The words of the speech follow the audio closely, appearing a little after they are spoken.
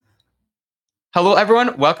Hello,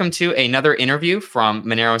 everyone. Welcome to another interview from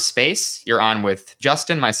Monero Space. You're on with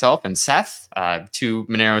Justin, myself, and Seth, two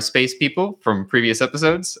Monero Space people from previous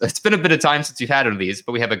episodes. It's been a bit of time since we've had one of these,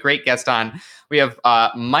 but we have a great guest on. We have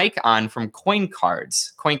Mike on from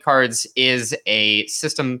CoinCards. CoinCards is a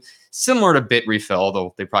system similar to Bitrefill,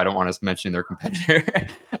 though they probably don't want us mentioning their competitor.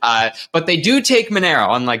 But they do take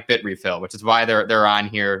Monero, unlike Bitrefill, which is why they're on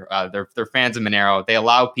here. They're fans of Monero. They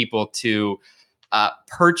allow people to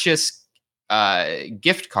purchase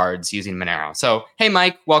gift cards using Monero. So, hey,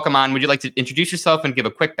 Mike, welcome on. Would you like to introduce yourself and give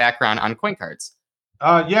a quick background on CoinCards?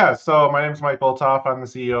 Yeah, so my name is Mike Boltoff. I'm the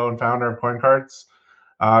CEO and founder of CoinCards.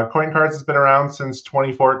 CoinCards has been around since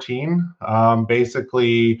 2014.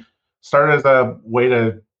 Basically, started as a way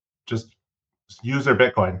to just use their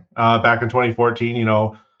Bitcoin. Back in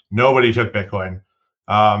 2014, nobody took Bitcoin.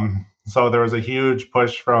 So there was a huge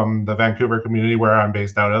push from the Vancouver community, where I'm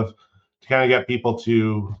based out of, to kind of get people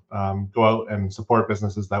to go out and support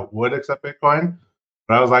businesses that would accept Bitcoin.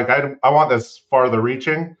 But I was like, I want this farther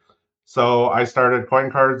reaching. So I started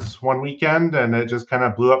CoinCards one weekend, and it just kind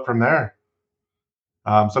of blew up from there.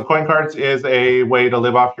 So CoinCards is a way to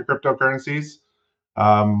live off your cryptocurrencies.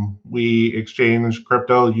 We exchange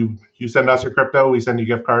crypto. You send us your crypto, we send you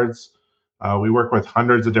gift cards. We work with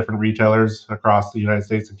hundreds of different retailers across the United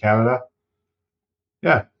States and Canada.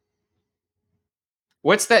 Yeah.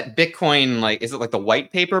 What's that Bitcoin like? Is it like the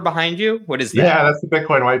white paper behind you? What is that? Yeah, that's the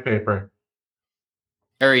Bitcoin white paper.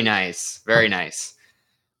 Very nice. Very nice.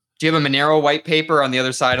 Do you have a Monero white paper on the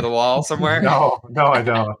other side of the wall somewhere? No, I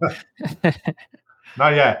don't.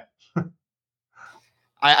 Not yet.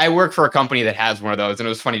 I work for a company that has one of those, and it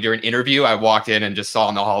was funny during an interview. I walked in and just saw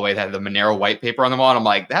in the hallway that had the Monero white paper on the wall, and I'm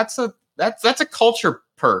like, that's a culture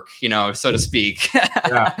perk, so to speak.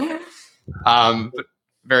 Yeah. But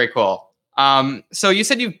very cool. So you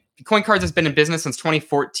said CoinCards has been in business since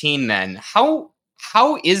 2014. Then how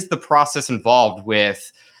is the process involved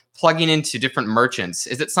with plugging into different merchants?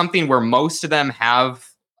 Is it something where most of them have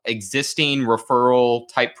existing referral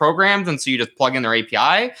type programs, and so you just plug in their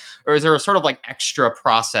API, or is there a sort of like extra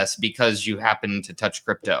process because you happen to touch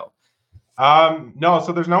crypto? No,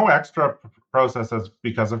 so there's no extra processes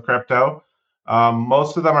because of crypto.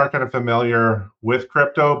 Most of them are kind of familiar with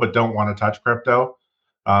crypto but don't want to touch crypto.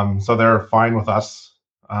 So they're fine with us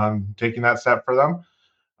taking that step for them.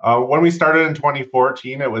 When we started in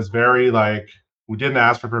 2014, it was very like, we didn't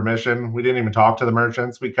ask for permission. We didn't even talk to the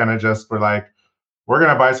merchants. We kind of just were like, we're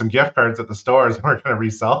going to buy some gift cards at the stores and we're going to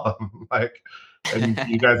resell them. And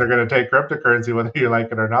you guys are going to take cryptocurrency whether you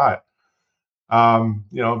like it or not.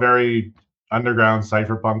 Very underground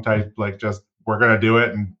cypherpunk type, like, just, we're going to do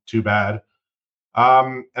it and too bad.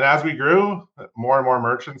 And as we grew, more and more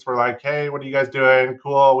merchants were like, hey, what are you guys doing?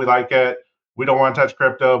 Cool. We like it. We don't want to touch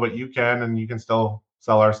crypto, but you can, and you can still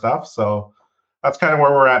sell our stuff. So that's kind of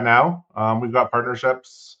where we're at now. We've got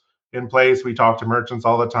partnerships in place. We talk to merchants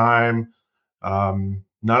all the time. None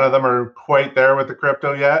of them are quite there with the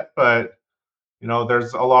crypto yet, but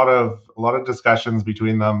there's a lot of discussions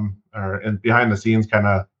between them, and behind the scenes, kind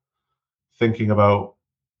of thinking about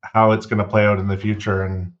how it's going to play out in the future.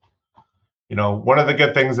 And one of the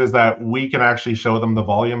good things is that we can actually show them the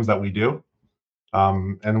volumes that we do.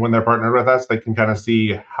 And when they're partnered with us, they can kind of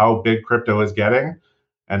see how big crypto is getting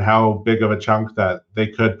and how big of a chunk that they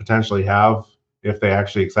could potentially have if they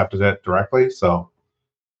actually accepted it directly. So,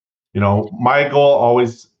 my goal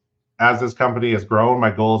always, as this company has grown, my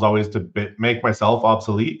goal is always to make myself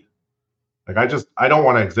obsolete. Like, I don't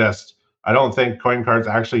want to exist. I don't think CoinCards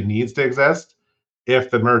actually needs to exist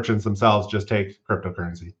if the merchants themselves just take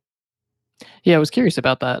cryptocurrency. Yeah, I was curious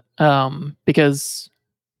about that because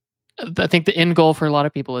I think the end goal for a lot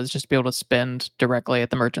of people is just to be able to spend directly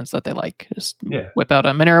at the merchants that they like. Just whip out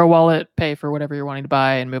a Monero wallet, pay for whatever you're wanting to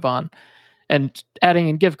buy, and move on. And adding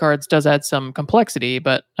in gift cards does add some complexity,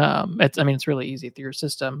 but it's really easy through your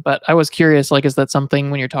system. But I was curious, like, is that something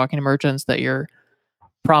when you're talking to merchants that you're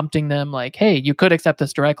prompting them, like, hey, you could accept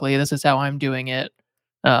this directly. This is how I'm doing it.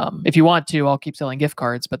 If you want to, I'll keep selling gift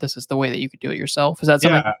cards, but this is the way that you could do it yourself. Is that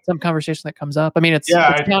some conversation that comes up? I mean, it's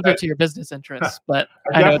counter to your business interests, but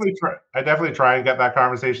I definitely try and get that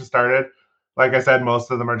conversation started. Like I said,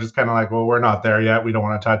 most of them are just kind of like, well, we're not there yet. We don't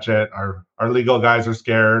want to touch it. Our legal guys are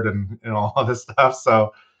scared, and all this stuff.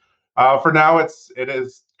 So for now, it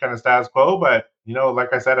is kind of status quo. But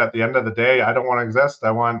like I said, at the end of the day, I don't want to exist.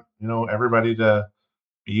 I want everybody to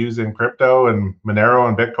be using crypto and Monero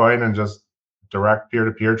and Bitcoin and just direct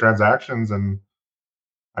peer-to-peer transactions, and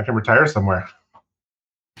I can retire somewhere.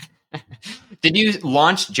 Did you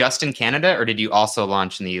launch just in Canada, or did you also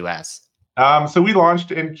launch in the US? So we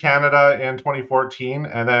launched in Canada in 2014,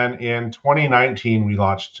 and then in 2019 we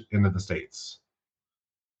launched into the States.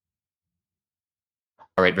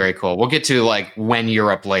 All right, very cool. We'll get to like when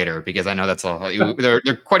Europe later, because I know that's there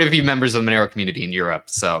are quite a few members of the Monero community in Europe,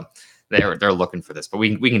 so they're looking for this. But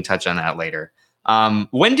we can touch on that later.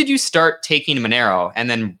 When did you start taking Monero, and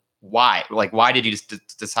then why? Like, why did you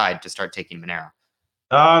decide to start taking Monero?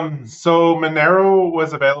 So Monero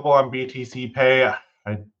was available on BTC Pay.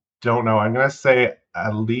 I don't know. I'm gonna say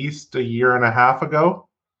at least a year and a half ago.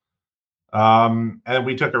 And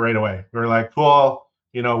we took it right away. We were like, cool.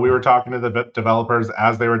 We were talking to the developers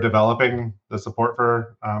as they were developing the support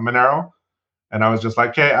for Monero. And I was just like,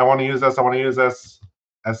 okay, I want to use this. I want to use this.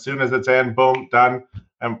 As soon as it's in, boom, done.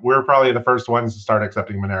 And we're probably the first ones to start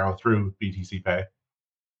accepting Monero through BTC Pay.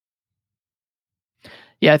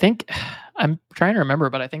 Yeah, I think I'm trying to remember,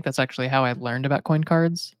 but I think that's actually how I learned about coin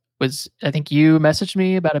cards. I think you messaged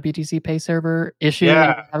me about a BTC Pay server issue you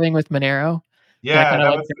were having with Monero. Yeah, I kind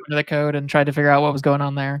of like got into the code and tried to figure out what was going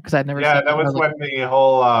on there because I'd never. Yeah, that was when the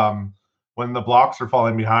whole when the blocks were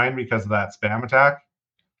falling behind because of that spam attack.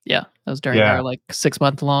 Yeah, that was during our like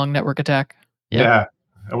 6-month-long network attack. Yep. Yeah,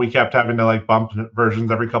 and we kept having to like bump versions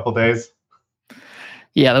every couple days.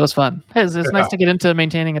 Yeah, that was fun. It's nice to get into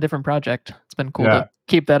maintaining a different project. It's been cool to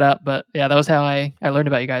keep that up. But yeah, that was how I learned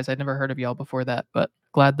about you guys. I'd never heard of y'all before that, but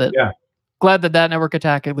glad that network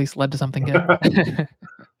attack at least led to something good.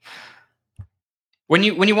 When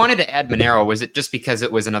you wanted to add Monero, was it just because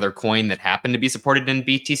it was another coin that happened to be supported in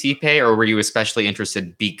BTC Pay, or were you especially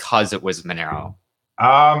interested because it was Monero?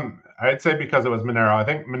 I'd say because it was Monero. I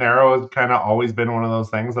think Monero has kind of always been one of those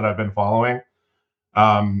things that I've been following.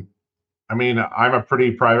 I mean, I'm a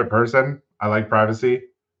pretty private person. I like privacy.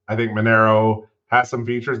 I think Monero has some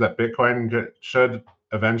features that Bitcoin should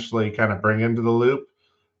eventually kind of bring into the loop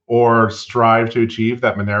or strive to achieve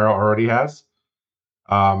that Monero already has.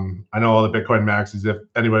 I know all the Bitcoin maxis, if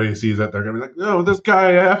anybody sees it, they're going to be like, no, this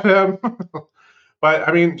guy, F him. But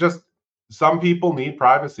I mean, just some people need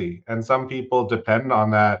privacy and some people depend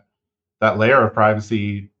on that layer of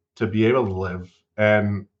privacy to be able to live.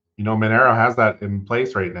 And, Monero has that in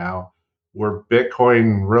place right now where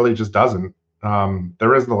Bitcoin really just doesn't.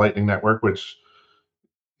 There is the Lightning Network, which,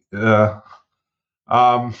 but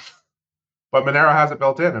Monero has it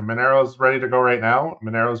built in and Monero's ready to go right now.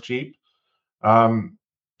 Monero's cheap.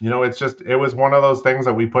 It was one of those things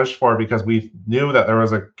that we pushed for because we knew that there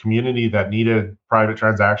was a community that needed private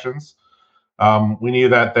transactions. We knew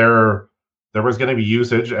that there was going to be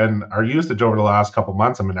usage, and our usage over the last couple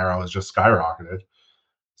months of Monero has just skyrocketed.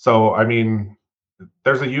 So, I mean,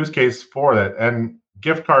 there's a use case for that, and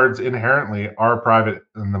gift cards inherently are private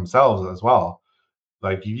in themselves as well.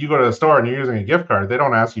 Like if you go to the store and you're using a gift card, they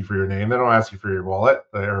don't ask you for your name, they don't ask you for your wallet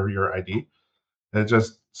or your ID.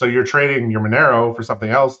 So you're trading your Monero for something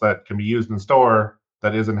else that can be used in store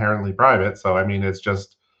that is inherently private. So, I mean, it's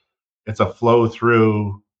a flow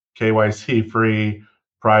through KYC free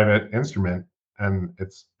private instrument, and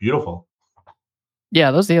it's beautiful. Yeah,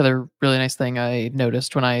 that was the other really nice thing I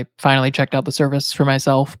noticed when I finally checked out the service for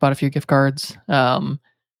myself, bought a few gift cards. And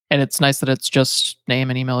it's nice that it's just name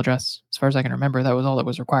and email address. As far as I can remember, that was all that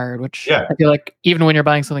was required, which I feel like even when you're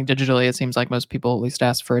buying something digitally, it seems like most people at least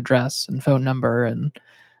ask for address and phone number and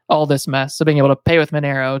all this mess. So being able to pay with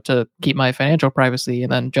Monero to keep my financial privacy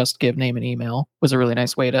and then just give name and email was a really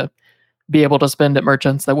nice way to be able to spend at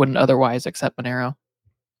merchants that wouldn't otherwise accept Monero.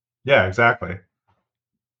 Yeah, exactly.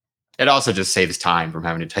 It also just saves time from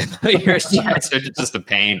having to type out your stats. It's just a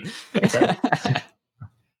pain.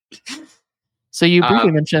 So you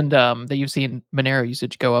briefly mentioned that you've seen Monero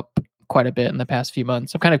usage go up quite a bit in the past few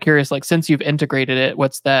months. I'm kind of curious, like since you've integrated it,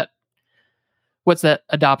 what's that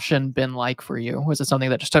adoption been like for you? Was it something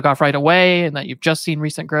that just took off right away and that you've just seen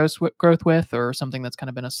recent growth with, or something that's kind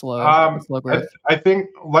of been a slow growth? I think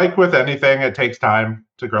like with anything, it takes time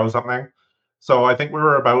to grow something. So I think we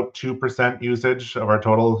were about 2% usage of our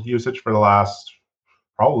total usage for the last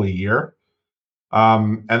probably year.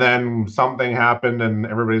 And then something happened and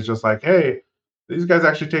everybody's just like, hey, these guys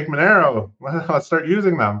actually take Monero. Let's start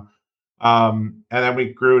using them. And then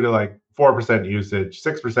we grew to like 4% usage,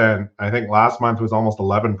 6%. I think last month was almost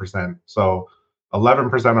 11%. So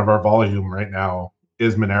 11% of our volume right now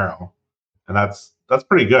is Monero. And that's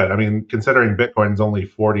pretty good. I mean, considering Bitcoin's only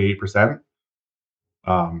 48%,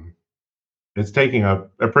 it's taking a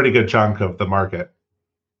pretty good chunk of the market.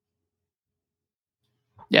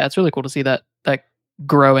 Yeah, it's really cool to see that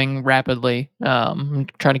growing rapidly. I'm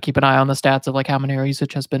trying to keep an eye on the stats of like how Monero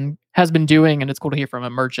usage has been doing, and it's cool to hear from a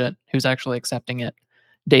merchant who's actually accepting it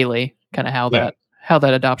daily. Kind of how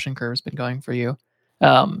that adoption curve has been going for you.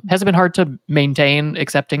 Has it been hard to maintain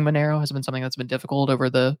accepting Monero? Has it been something that's been difficult over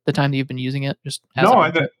the time that you've been using it?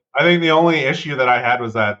 I think the only issue that I had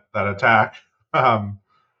was that attack.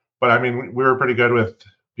 But I mean, we were pretty good with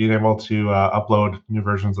being able to upload new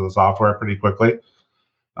versions of the software pretty quickly.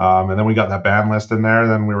 And then we got that ban list in there.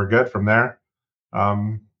 Then we were good from there.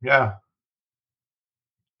 Yeah.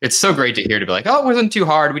 It's so great to hear, to be like, oh, it wasn't too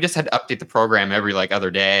hard. We just had to update the program every like other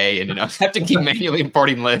day, and have to keep manually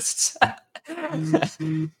importing lists. That's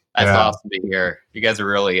awesome to hear. You guys are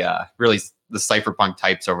really, really the cypherpunk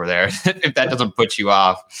types over there. If that doesn't put you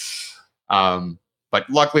off, but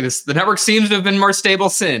luckily the network seems to have been more stable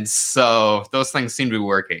since, so those things seem to be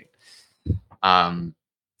working.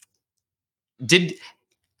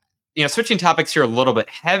 Switching topics here a little bit,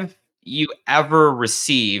 have you ever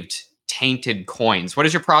received tainted coins? What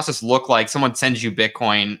does your process look like? Someone sends you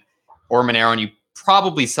Bitcoin or Monero, and you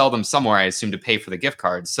probably sell them somewhere, I assume, to pay for the gift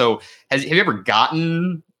cards. So have you ever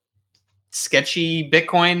gotten sketchy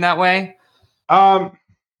Bitcoin that way? I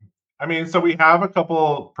mean, so we have a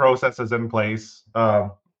couple processes in place,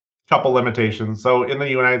 couple limitations. So in the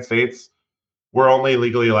United States, we're only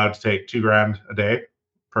legally allowed to take $2,000 a day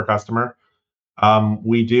per customer.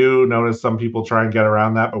 We do notice some people try and get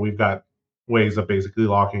around that, but we've got ways of basically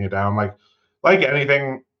locking it down. Like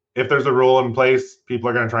anything, if there's a rule in place, people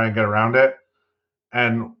are going to try and get around it.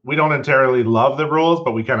 And we don't entirely love the rules,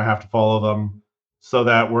 but we kind of have to follow them so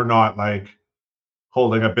that we're not like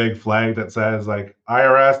holding a big flag that says like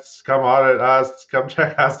IRS, come audit us, come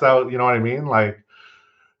check us out. You know what I mean? Like,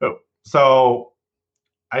 so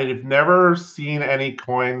I've never seen any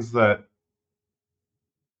coins that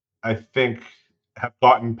I think have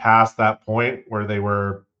gotten past that point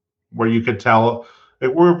where you could tell.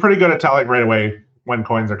 We're pretty good at telling right away when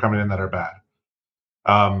coins are coming in that are bad.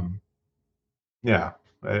 Yeah,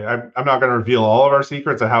 I'm not going to reveal all of our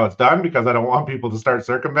secrets of how it's done because I don't want people to start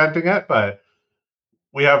circumventing it, but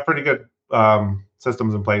we have pretty good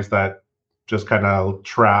systems in place that just kind of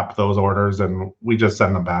trap those orders, and we just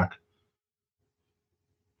send them back.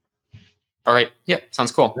 All right. Yeah,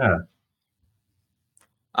 sounds cool. Yeah.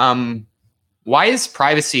 Why is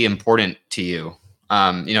privacy important to you?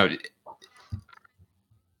 You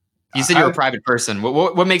said you're a private person.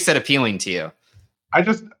 What makes that appealing to you? I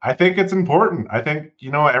think it's important. I think,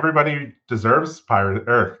 everybody deserves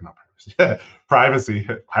privacy.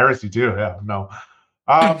 Piracy too. Yeah, no.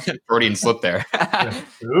 Freudian slip there.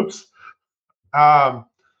 Oops. I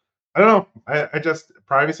don't know. I just,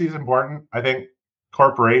 privacy is important. I think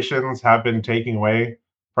corporations have been taking away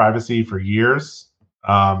privacy for years.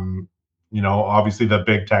 Obviously the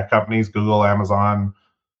big tech companies, Google, Amazon,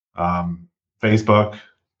 Facebook,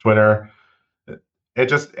 Twitter.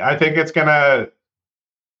 I think it's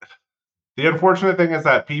the unfortunate thing is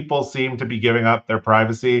that people seem to be giving up their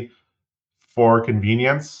privacy for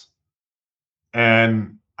convenience.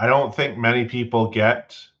 And I don't think many people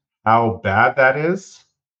get how bad that is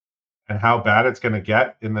and how bad it's going to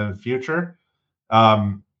get in the future.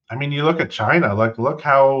 I mean, you look at China, look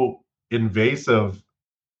how invasive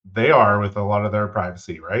they are with a lot of their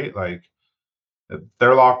privacy, right? Like,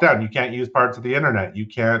 they're locked down. You can't use parts of the internet. You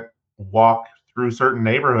can't walk through certain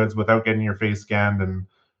neighborhoods without getting your face scanned, and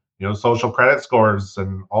social credit scores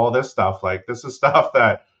and all this stuff. Like, this is stuff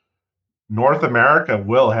that North America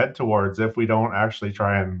will head towards if we don't actually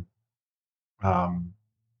try and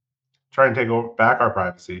take back our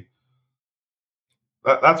privacy.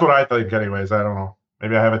 That's what I think, anyways. I don't know.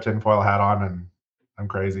 Maybe I have a tinfoil hat on and I'm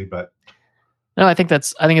crazy, but no, I think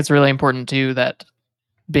it's really important too that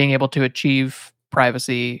being able to achieve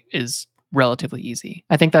privacy is relatively easy.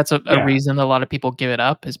 I think that's a reason a lot of people give it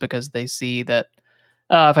up, is because they see that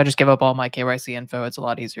if I just give up all my KYC info, it's a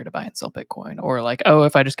lot easier to buy and sell Bitcoin. Or like,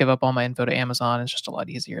 if I just give up all my info to Amazon, it's just a lot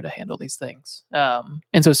easier to handle these things. And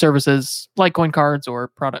so services like coin cards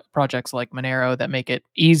or projects like Monero that make it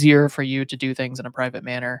easier for you to do things in a private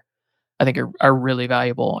manner, I think are really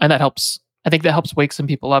valuable. And I think that helps wake some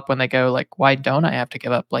people up when they go like, why don't I have to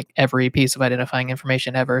give up like every piece of identifying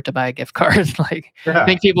information ever to buy a gift card? Like, I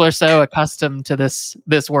think people are so accustomed to this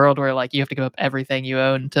world where like you have to give up everything you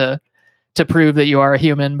own to prove that you are a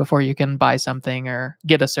human before you can buy something or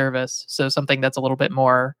get a service. So something that's a little bit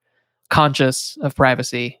more conscious of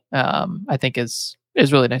privacy, I think is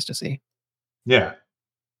really nice to see. Yeah.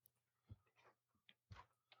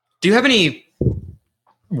 Do you have any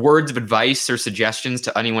words of advice or suggestions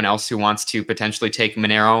to anyone else who wants to potentially take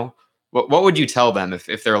Monero? What would you tell them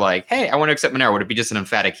if they're like, hey, I want to accept Monero? Would it be just an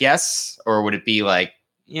emphatic yes? Or would it be like,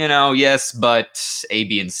 yes, but A,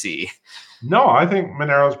 B, and C? No, I think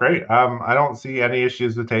Monero is great. I don't see any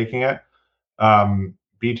issues with taking it.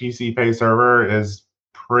 BTC Pay Server is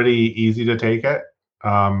pretty easy to take it.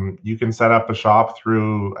 You can set up a shop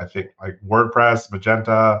through, I think, like WordPress,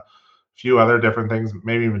 Magenta, few other different things,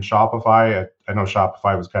 maybe even Shopify. I know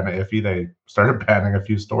Shopify was kind of iffy. They started banning a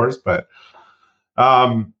few stores, but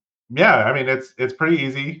yeah, I mean, it's pretty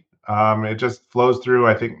easy. It just flows through,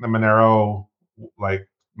 I think, the Monero, like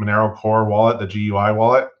Monero Core wallet, the GUI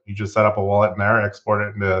wallet. You just set up a wallet in there, export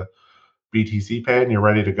it into BTC Pay, and you're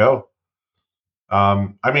ready to go.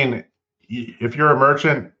 I mean, if you're a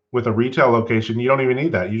merchant with a retail location, you don't even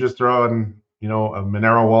need that. You just throw in, a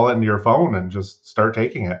Monero wallet into your phone and just start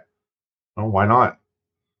taking it. Oh, why not?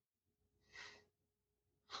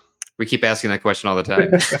 We keep asking that question all the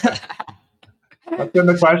time. That's been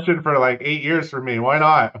the question for like 8 years for me. Why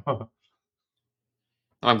not?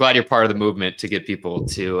 I'm glad you're part of the movement to get people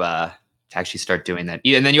to actually start doing that.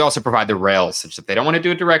 And then you also provide the rails such that they don't want to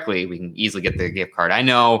do it directly. We can easily get the gift card. I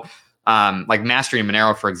know, like Mastering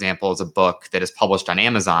Monero, for example, is a book that is published on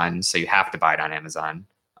Amazon, so you have to buy it on Amazon.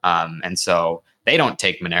 And so they don't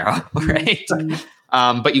take Monero,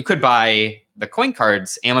 right? But you could buy the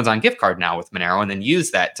CoinCard's Amazon gift card now with Monero and then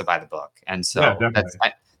use that to buy the book. And so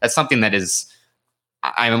that's something that is,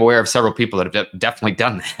 I'm aware of several people that have definitely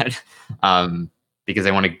done that because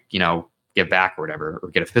they want to, give back or whatever, or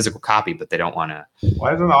get a physical copy, but they don't want to.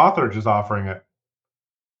 Why isn't the author just offering it?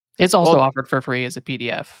 It's also offered for free as a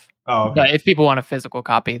PDF. Oh, okay. But if people want a physical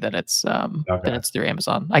copy, then it's through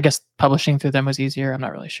Amazon. I guess publishing through them was easier. I'm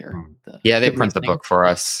not really sure. They print the book for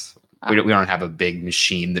us. We don't have a big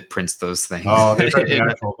machine that prints those things. Oh, they print the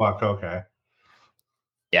actual book. Okay.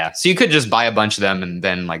 Yeah, so you could just buy a bunch of them and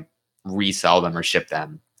then like resell them or ship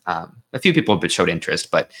them. A few people have showed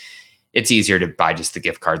interest, but it's easier to buy just the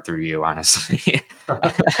gift card through you, honestly.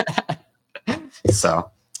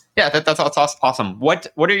 So, yeah, that's awesome.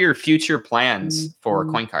 What are your future plans for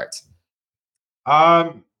CoinCards?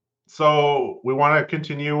 So we want to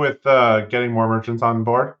continue with getting more merchants on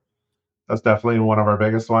board. That's definitely one of our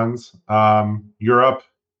biggest ones. Europe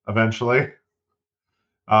eventually.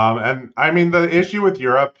 And I mean, the issue with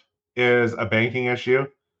Europe is a banking issue.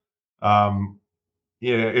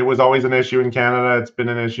 It was always an issue in Canada. It's been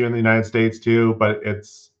an issue in the United States too, but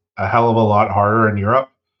it's a hell of a lot harder in Europe.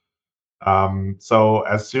 So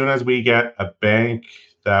as soon as we get a bank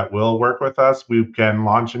that will work with us, we can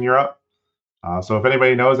launch in Europe. So if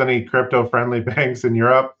anybody knows any crypto-friendly banks in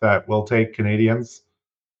Europe that will take Canadians,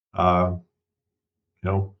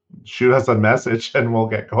 shoot us a message and we'll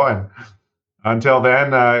get going. Until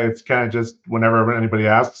then, it's kind of just whenever anybody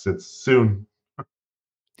asks, it's soon.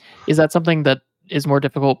 Is that something that is more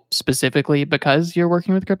difficult specifically because you're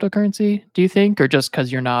working with cryptocurrency, do you think, or just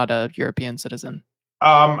because you're not a European citizen?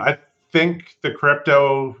 I think the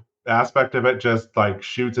crypto aspect of it just like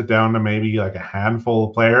shoots it down to maybe like a handful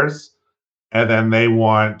of players, and then they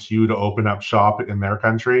want you to open up shop in their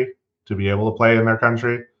country to be able to play in their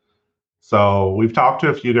country. So we've talked to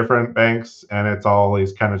a few different banks, and it's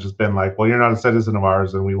always kind of just been like, well, you're not a citizen of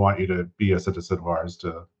ours, and we want you to be a citizen of ours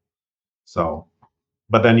too. So,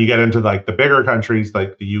 but then you get into like the bigger countries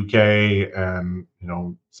like the UK and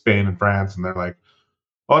Spain and France, and they're like,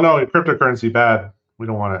 oh no, cryptocurrency bad. We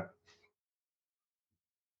don't want it.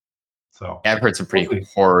 So I've heard some pretty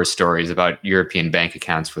horror stories about European bank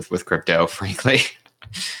accounts with crypto, frankly.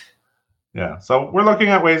 Yeah, so we're looking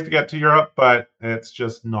at ways to get to Europe, but it's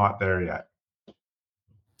just not there yet.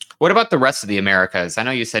 What about the rest of the Americas? I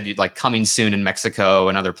know you said you'd like coming soon in Mexico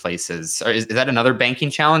and other places. Is that another banking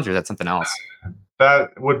challenge, or is that something else?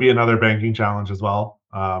 That would be another banking challenge as well.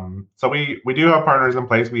 So we do have partners in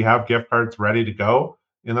place. We have gift cards ready to go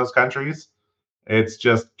in those countries. It's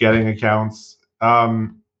just getting accounts.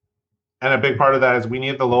 And a big part of that is we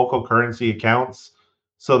need the local currency accounts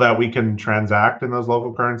so that we can transact in those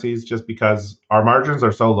local currencies, just because our margins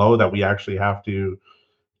are so low that we actually have to,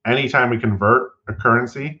 anytime we convert a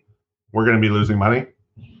currency, we're going to be losing money.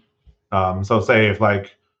 So say if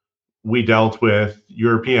like we dealt with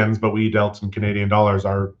Europeans, but we dealt in Canadian dollars,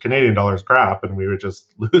 our Canadian dollars crap, and we would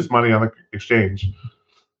just lose money on the exchange.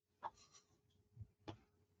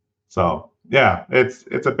 So yeah, it's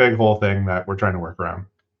a big whole thing that we're trying to work around.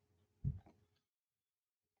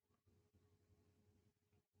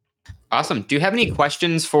 Awesome. Do you have any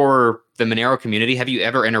questions for the Monero community? Have you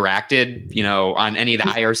ever interacted, on any of the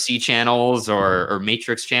IRC channels or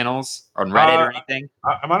Matrix channels or on Reddit or anything?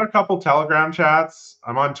 I'm on a couple Telegram chats.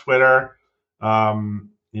 I'm on Twitter. I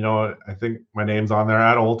think my name's on there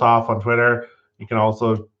at Olthoff on Twitter. You can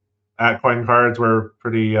also at CoinCards. We're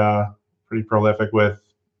pretty prolific with,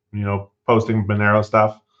 posting Monero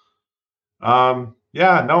stuff.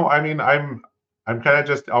 I'm kind of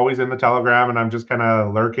just always in the Telegram, and I'm just kind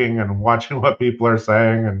of lurking and watching what people are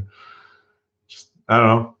saying, and just, I don't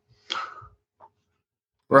know.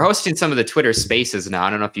 We're hosting some of the Twitter Spaces now. I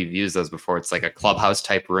don't know if you've used those before. It's like a clubhouse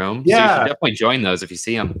type room. Yeah. So you should definitely join those if you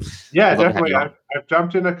see them. Yeah, definitely. I've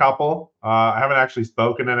jumped in a couple. I haven't actually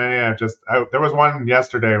spoken in any. There was one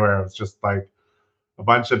yesterday where it was just like a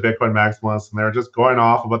bunch of Bitcoin maximalists, and they were just going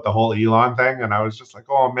off about the whole Elon thing, and I was just like,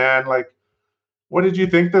 oh man, like, what did you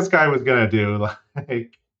think this guy was gonna do?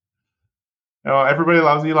 Like, everybody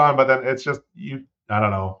loves Elon, but then it's just I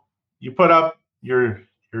don't know. You put up your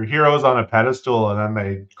heroes on a pedestal, and then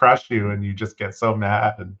they crush you, and you just get so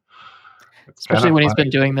mad. And especially when he's been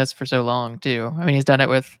doing this for so long too. I mean, he's done it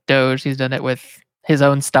with Doge. He's done it with his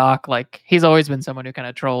own stock. Like, he's always been someone who kind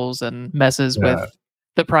of trolls and messes with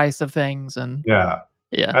the price of things. And yeah.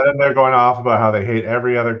 And then they're going off about how they hate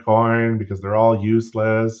every other coin because they're all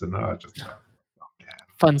useless, and just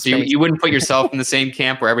fun. So you wouldn't put yourself in the same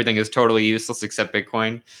camp where everything is totally useless except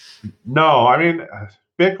Bitcoin? No, I mean,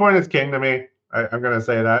 Bitcoin is king to me. I'm going to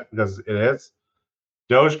say that because it is.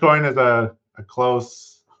 Dogecoin is a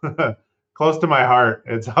close close to my heart.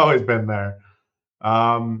 It's always been there. But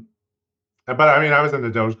I mean, I was into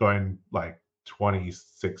Dogecoin like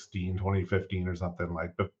 2016, 2015 or something,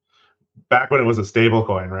 like back when it was a stable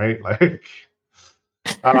coin, right? Like,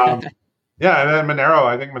 yeah. And then Monero,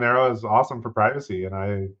 I think Monero is awesome for privacy. And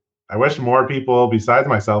I wish more people besides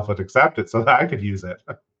myself would accept it so that I could use it.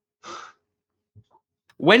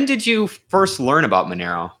 When did you first learn about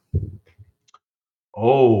Monero?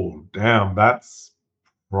 Oh, damn. That's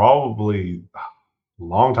probably a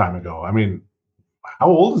long time ago. I mean, how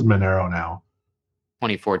old is Monero now?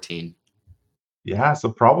 2014. Yeah,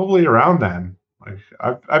 so probably around then. Like,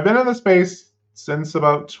 I've been in the space since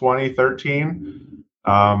about 2013.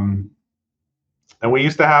 And we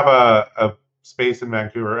used to have a space in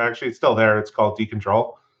Vancouver. Actually, it's still there. It's called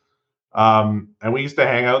Decontrol. And we used to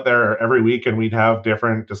hang out there every week, and we'd have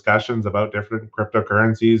different discussions about different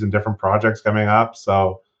cryptocurrencies and different projects coming up.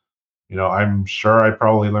 So, I'm sure I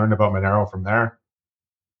probably learned about Monero from there.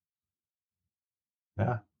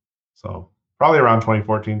 Yeah. So probably around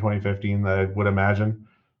 2014, 2015, I would imagine.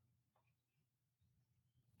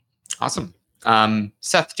 Awesome.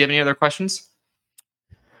 Seth, do you have any other questions?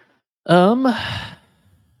 I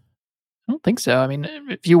don't think so. I mean,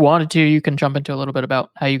 if you wanted to, you can jump into a little bit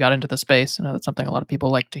about how you got into the space. I know that's something a lot of people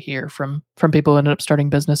like to hear from people who ended up starting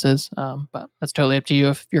businesses. But that's totally up to you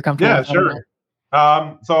if you're comfortable. Yeah, sure.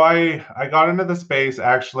 So I got into the space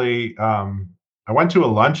actually. I went to a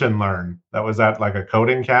lunch and learn that was at like a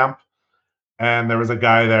coding camp, and there was a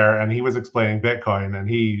guy there, and he was explaining Bitcoin, and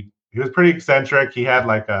he was pretty eccentric. He had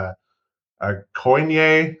like a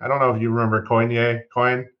Coinye. I don't know if you remember Coinye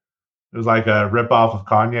coin. It was like a ripoff of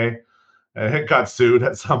Kanye. It got sued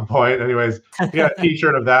at some point. Anyways, he had a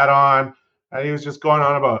T-shirt of that on, and he was just going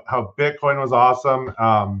on about how Bitcoin was awesome.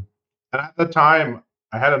 And at the time,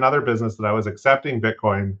 I had another business that I was accepting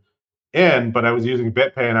Bitcoin in, but I was using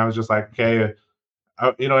BitPay, and I was just like, okay,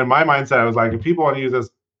 in my mindset, I was like, if people want to use this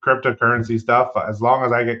cryptocurrency stuff, as long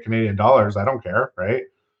as I get Canadian dollars, I don't care, right?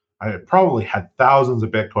 I probably had thousands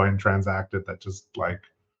of Bitcoin transacted that just like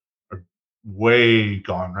are way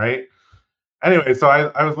gone, right? Anyway, so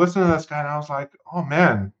I was listening to this guy, and I was like, oh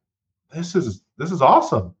man, this is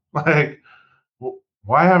awesome. Like,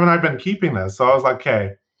 why haven't I been keeping this? So I was like,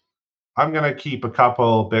 okay, I'm going to keep a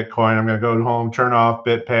couple Bitcoin. I'm going to go home, turn off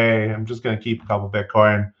BitPay. I'm just going to keep a couple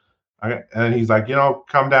Bitcoin. And he's like,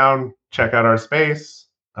 come down, check out our space.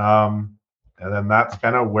 And then that's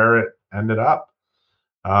kind of where it ended up.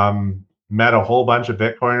 Met a whole bunch of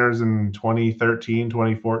Bitcoiners in 2013,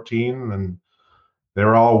 2014, and they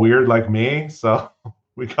were all weird like me. So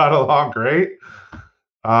we got along great.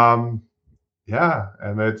 Yeah,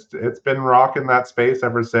 and it's been rocking that space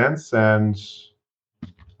ever since. And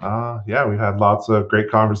yeah, we've had lots of great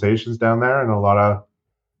conversations down there, and a lot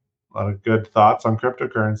of good thoughts on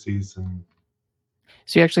cryptocurrencies. And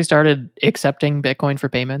so you actually started accepting Bitcoin for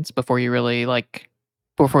payments before you really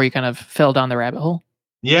before you kind of fell down the rabbit hole?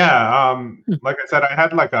 Yeah, like I said, I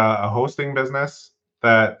had like a hosting business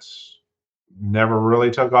that never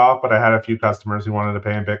really took off, but I had a few customers who wanted to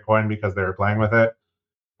pay in Bitcoin because they were playing with it.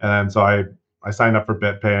 And so I signed up for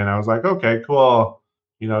BitPay, and I was like, okay, cool.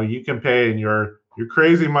 You can pay in your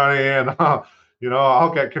crazy money, and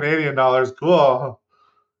I'll get Canadian dollars. Cool.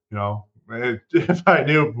 If I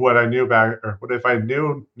knew what I knew back, or what if I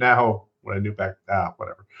knew now what I knew back,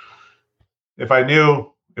 whatever. If I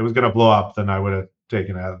knew it was going to blow up, then I would have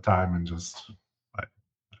taken it at the time and just, I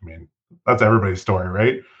mean, that's everybody's story,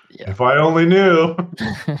 right? Yeah. If I only knew.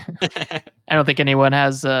 I don't think anyone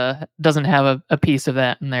doesn't have a piece of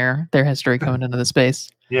that in their history coming into the space.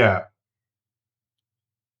 Yeah.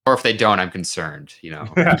 Or if they don't, I'm concerned, you know.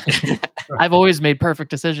 I've always made perfect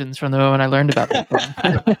decisions from the moment I learned about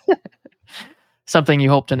Bitcoin. Something you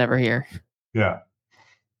hope to never hear. Yeah.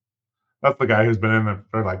 That's the guy who's been in there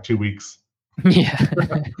for like 2 weeks. Yeah.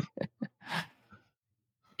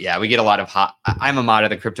 Yeah, we get a lot of I'm a mod of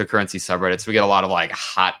the cryptocurrency subreddit, so we get a lot of like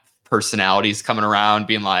hot personalities coming around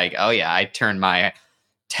being like, oh yeah, I turned my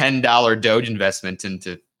 $10 Doge investment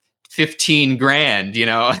into 15 grand, you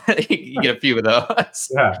know. You get a few of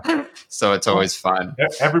those. Yeah. So it's always fun.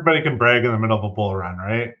 Everybody can brag in the middle of a bull run,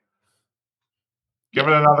 right? Give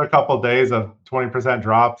it another couple of days of 20%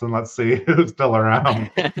 drops and let's see who's still around.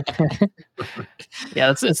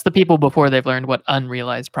 Yeah, it's the people before they've learned what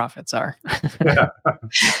unrealized profits are. Yeah.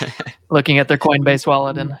 Looking at their Coinbase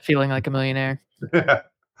wallet and feeling like a millionaire. Yeah.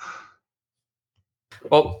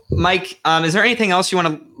 Well, Mike, is there anything else you want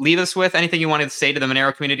to leave us with? Anything you wanted to say to the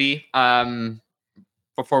Monero community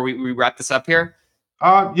before we wrap this up here?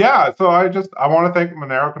 Yeah, so I want to thank the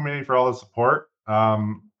Monero community for all the support.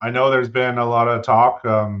 I know there's been a lot of talk,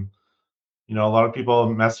 you know, a lot of people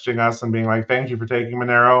messaging us and being like, thank you for taking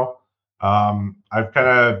Monero. I've kind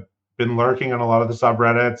of been lurking in a lot of the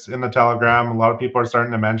subreddits, in the Telegram. A lot of people are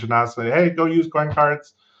starting to mention us, say, hey, go use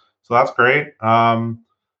CoinCards. So that's great.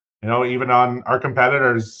 You know, even on our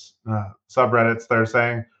competitors' subreddits, they're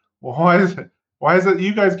saying, well, why is it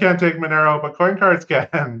you guys can't take Monero, but CoinCards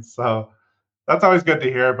can? So that's always good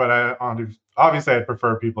to hear. But obviously, I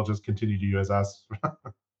prefer people just continue to use us.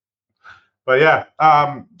 But yeah,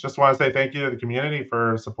 just want to say thank you to the community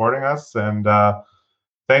for supporting us, and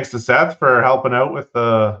thanks to Seth for helping out with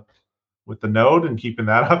the node and keeping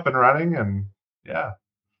that up and running. And yeah.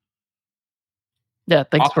 Yeah,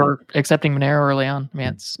 thanks for accepting Monero early on. I mean,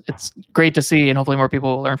 it's great to see, and hopefully more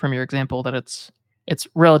people will learn from your example that it's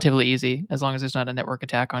relatively easy as long as there's not a network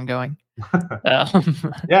attack ongoing. Yeah,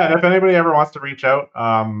 and if anybody ever wants to reach out,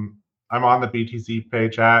 I'm on the BTC pay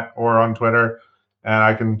chat or on Twitter, and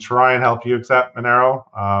I can try and help you accept Monero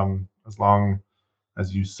as long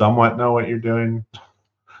as you somewhat know what you're doing.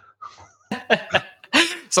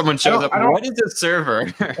 Someone shows up. What is a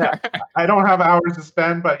server? Yeah, I don't have hours to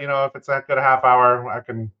spend, but you know, if it's a good half hour, I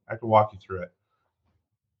can walk you through it.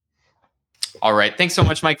 All right. Thanks so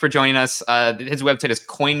much, Mike, for joining us. His website is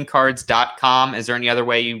coincards.com. Is there any other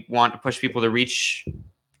way you want to push people to reach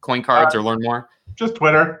CoinCards or learn more? Just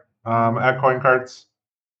Twitter at CoinCards.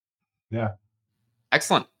 Yeah.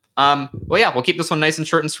 Excellent. Well, yeah, we'll keep this one nice and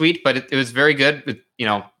short and sweet, but it was very good. You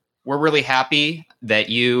know, we're really happy that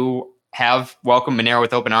you have welcomed Monero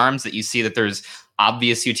with open arms, that you see that there's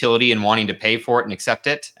obvious utility in wanting to pay for it and accept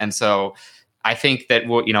it. And so I think that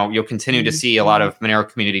you'll continue to see a lot of Monero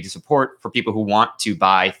community support for people who want to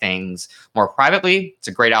buy things more privately. It's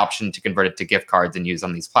a great option to convert it to gift cards and use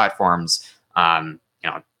on these platforms.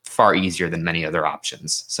 Far easier than many other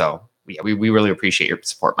options. So yeah, we really appreciate your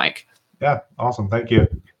support, Mike. Yeah, awesome. Thank you.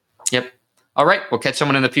 Yep. All right. We'll catch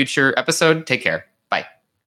someone in the future episode. Take care.